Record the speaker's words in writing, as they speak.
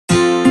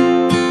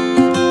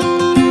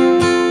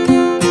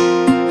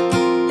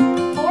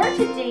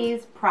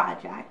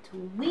project,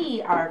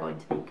 we are going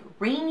to make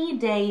rainy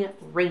day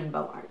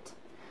rainbow art.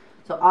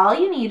 So all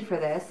you need for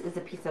this is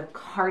a piece of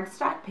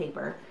cardstock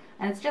paper,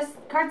 and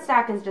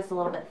cardstock is just a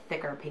little bit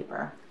thicker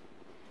paper,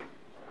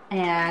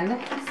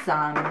 and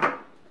some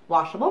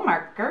washable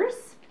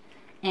markers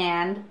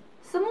and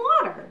some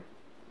water.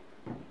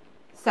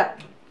 So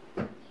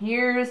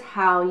here's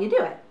how you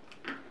do it.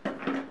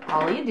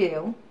 All you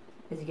do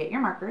is you get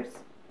your markers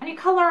and you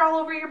color all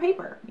over your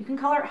paper. You can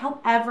color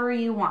however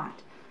you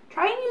want.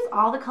 Try and use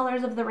all the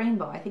colors of the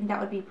rainbow. I think that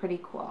would be pretty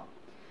cool.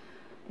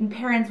 And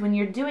parents, when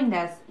you're doing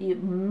this, you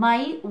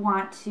might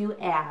want to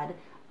add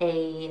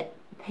a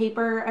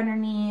paper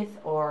underneath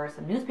or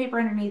some newspaper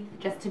underneath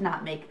just to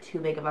not make too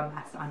big of a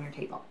mess on your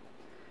table.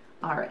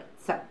 All right,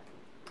 so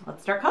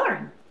let's start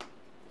coloring.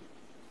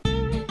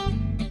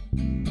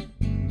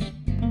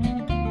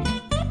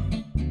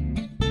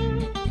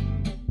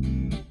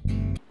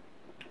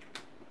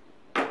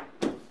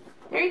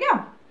 There you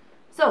go.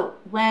 So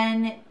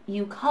when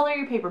you color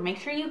your paper, make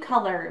sure you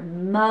color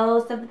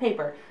most of the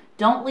paper.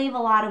 Don't leave a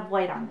lot of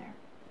white on there.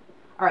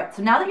 All right,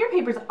 so now that your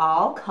paper's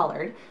all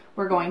colored,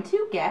 we're going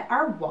to get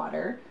our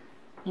water,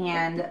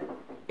 and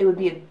it would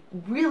be a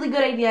really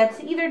good idea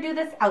to either do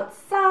this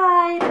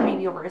outside or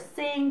maybe over a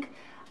sink.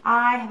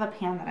 I have a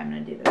pan that I'm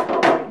going to do this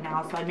with right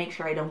now, so I make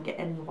sure I don't get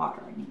any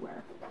water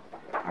anywhere.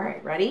 All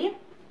right, ready?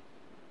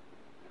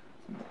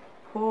 I'm going to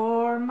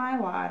pour my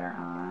water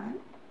on.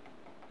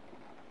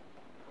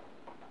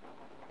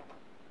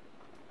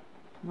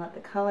 Let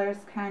the colors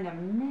kind of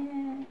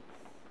mix.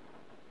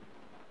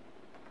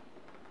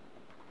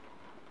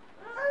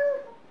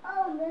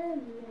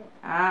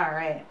 All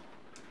right,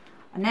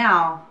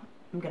 now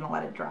I'm gonna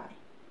let it dry.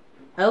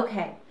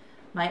 Okay,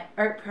 my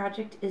art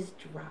project is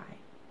dry.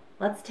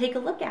 Let's take a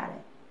look at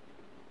it.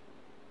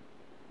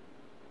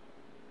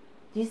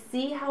 Do you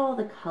see how all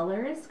the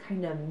colors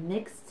kind of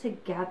mixed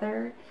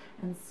together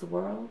and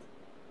swirled?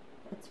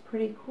 That's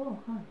pretty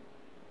cool, huh?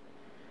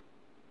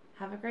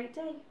 Have a great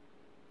day.